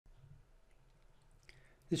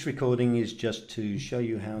This recording is just to show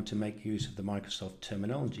you how to make use of the Microsoft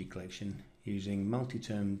Terminology Collection using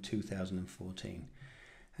MultiTerm 2014.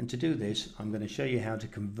 And to do this, I'm going to show you how to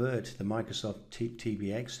convert the Microsoft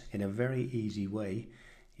TBX in a very easy way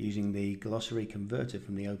using the Glossary converter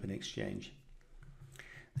from the OpenExchange.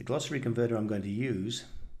 The Glossary converter I'm going to use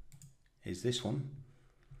is this one,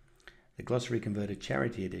 the Glossary Converter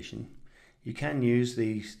Charity Edition. You can use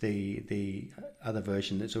the other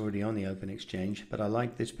version that's already on the OpenExchange, but I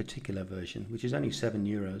like this particular version, which is only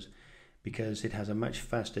 €7, because it has a much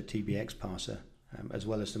faster TBX parser, as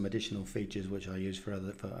well as some additional features which I use for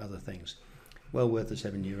other things. Well worth the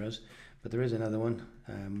 €7, but there is another one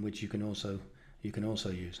which you can also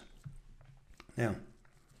use. Now,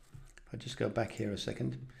 if I just go back here a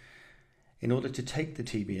second, in order to take the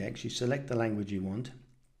TBX, you select the language you want.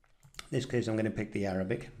 In this case, I'm going to pick the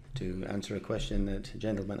Arabic to answer a question that a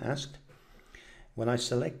gentleman asked. When I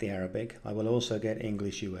select the Arabic, I will also get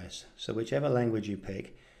English US. So whichever language you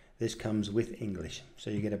pick, this comes with English. So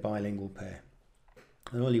you get a bilingual pair.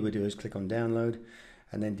 And all you would do is click on download,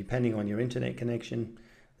 and then depending on your internet connection,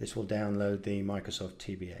 this will download the Microsoft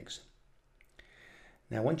TBX.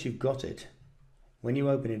 Now once you've got it, when you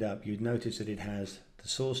open it up, you'd notice that it has the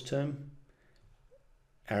source term,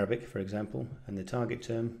 Arabic for example, and the target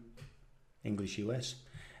term, English US.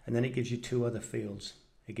 And then it gives you two other fields.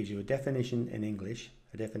 It gives you a definition in English,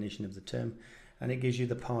 a definition of the term, and it gives you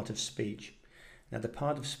the part of speech. Now the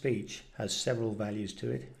part of speech has several values to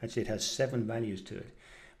it. Actually, it has 7 values to it,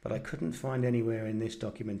 but I couldn't find anywhere in this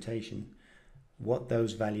documentation what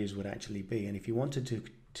those values would actually be. And if you wanted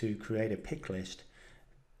to create a pick list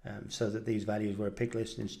so that these values were a pick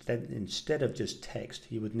list instead of just text,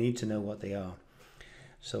 you would need to know what they are.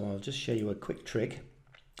 So I'll just show you a quick trick.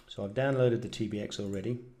 So I've downloaded the TBX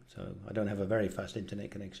already, so I don't have a very fast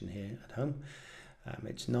internet connection here at home.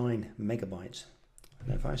 It's 9 megabytes.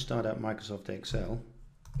 And if I start up Microsoft Excel,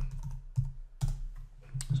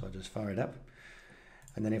 so I just fire it up,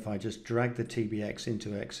 and then if I just drag the TBX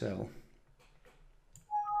into Excel,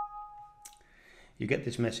 you get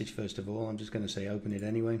this message first of all. I'm just going to say open it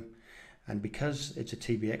anyway. And because it's a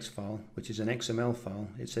TBX file, which is an XML file,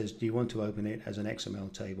 it says, do you want to open it as an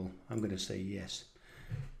XML table? I'm going to say yes.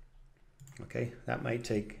 Okay, that may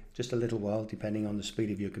take just a little while depending on the speed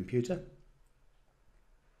of your computer.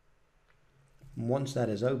 Once that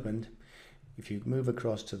is opened, if you move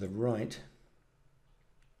across to the right,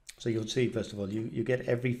 so you'll see first of all you get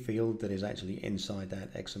every field that is actually inside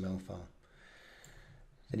that XML file.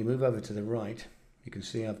 Then you move over to the right, you can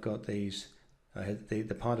see I've got these,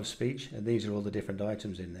 the part of speech, and these are all the different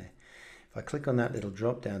items in there. If I click on that little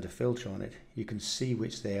drop down to filter on it, you can see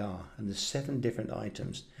which they are, and there's 7 different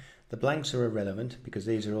items. The blanks are irrelevant because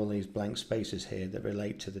these are all these blank spaces here that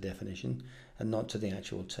relate to the definition and not to the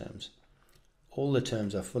actual terms. All the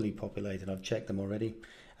terms are fully populated. I've checked them already,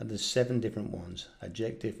 and there's 7 different ones: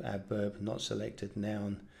 adjective, adverb, not selected,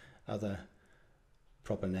 noun, other,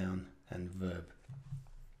 proper noun, and verb.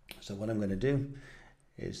 So what I'm going to do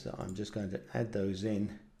is that I'm just going to add those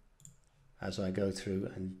in as I go through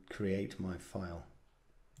and create my file.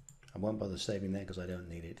 I won't bother saving that because I don't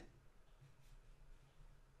need it.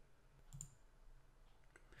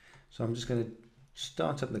 So I'm just going to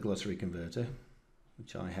start up the Glossary Converter,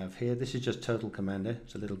 which I have here. This is just Total Commander.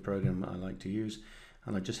 It's a little program I like to use,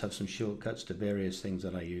 and I just have some shortcuts to various things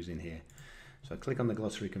that I use in here. So I click on the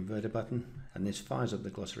Glossary Converter button, and this fires up the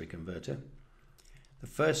Glossary Converter. The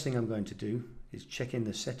first thing I'm going to do is check in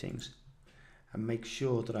the settings and make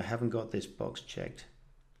sure that I haven't got this box checked.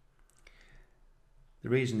 The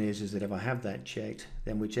reason is that if I have that checked,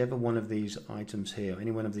 then whichever one of these items here,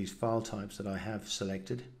 any one of these file types that I have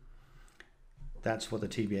selected, that's what the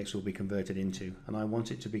TBX will be converted into, and I want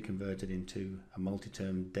it to be converted into a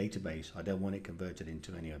multi-term database. I don't want it converted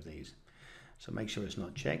into any of these. So make sure it's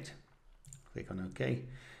not checked. Click on OK,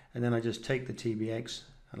 and then I just take the TBX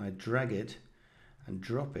and I drag it and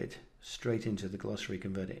drop it straight into the Glossary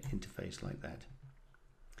Converter interface like that.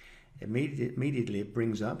 Immediately it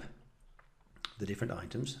brings up the different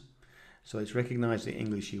items. So it's recognized the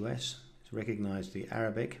English US, it's recognized the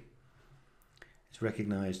Arabic, it's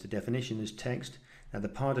recognized the definition as text. Now the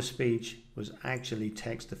part of speech was actually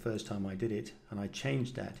text the first time I did it, and I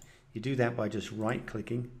changed that. You do that by just right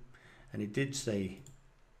clicking, and it did say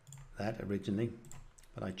that originally,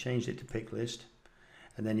 but I changed it to pick list,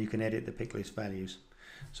 and then you can edit the pick list values.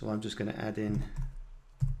 So I'm just going to add in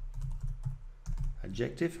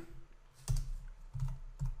adjective,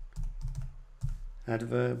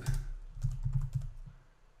 adverb,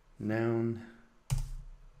 noun,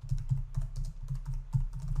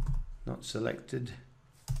 not selected,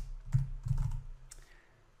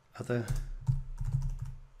 other,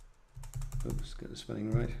 oops, get the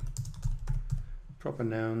spelling right, proper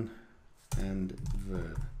noun and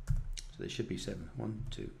verb. So there should be 7. 1,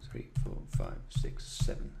 2, 3, 4, 5, 6,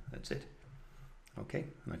 7. That's it. Okay,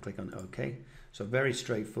 and I click on OK. So very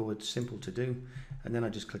straightforward, simple to do, and then I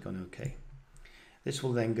just click on OK. This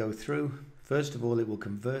will then go through. First of all, it will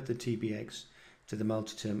convert the TBX to the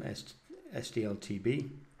MultiTerm SDLTB.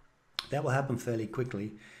 That will happen fairly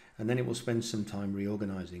quickly, and then it will spend some time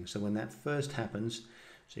reorganizing. So when that first happens,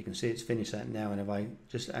 so you can see it's finished that now, and if I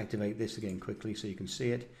just activate this again quickly so you can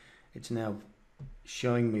see it, it's now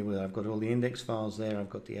showing me where I've got all the index files there. I've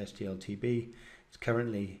got the SDLTB. It's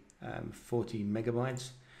currently 40 megabytes.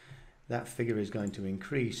 That figure is going to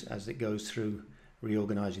increase as it goes through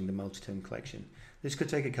reorganizing the MultiTerm collection. This could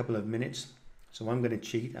take a couple of minutes, so I'm going to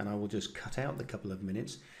cheat and I will just cut out the couple of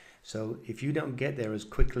minutes. So if you don't get there as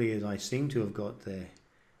quickly as I seem to have got there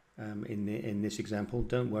in this example,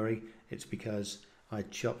 don't worry, it's because I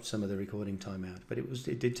chopped some of the recording time out, but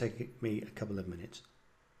it did take me a couple of minutes.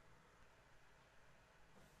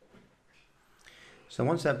 So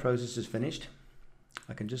once that process is finished,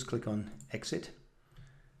 I can just click on exit.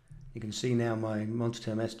 You can see now my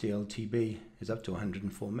MultiTerm SDLTB is up to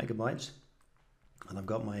 104 megabytes, and I've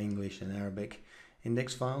got my English and Arabic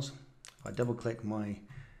index files. If I double click my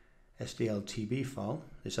SDLTB file,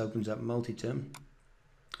 this opens up MultiTerm,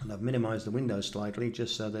 and I've minimized the window slightly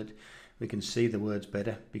just so that we can see the words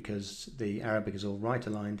better, because the Arabic is all right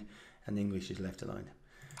aligned and the English is left aligned.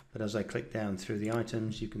 But as I click down through the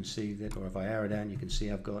items, you can see that, or if I arrow down, you can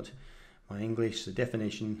see I've got my English, the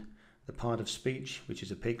definition, the part of speech, which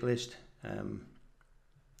is a pick list.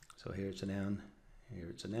 So here it's a noun, here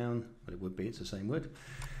it's a noun, but it would be, it's the same word.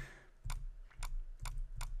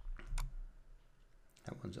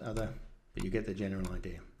 That one's other, but you get the general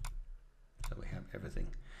idea. So we have everything.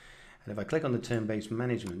 And if I click on the term-based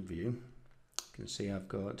management view, you can see I've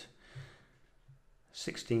got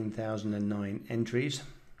 16,009 entries.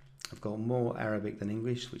 I've got more Arabic than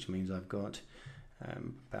English, which means I've got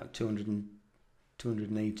about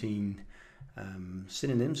 218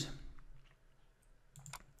 synonyms.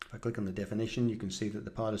 If I click on the definition, you can see that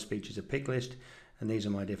the part of speech is a pick list, and these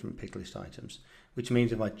are my different pick list items. Which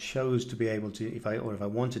means if I chose to be able to, if I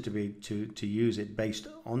wanted to use it based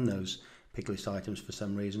on those pick list items for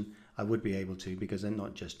some reason, I would be able to, because they're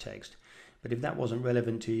not just text. But if that wasn't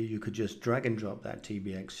relevant to you, you could just drag and drop that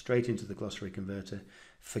TBX straight into the glossary converter,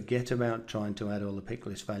 forget about trying to add all the pick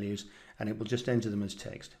list values, and it will just enter them as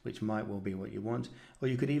text, which might well be what you want, or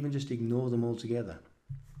you could even just ignore them altogether.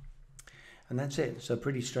 And that's it. So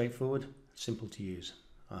pretty straightforward, simple to use.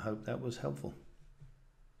 I hope that was helpful.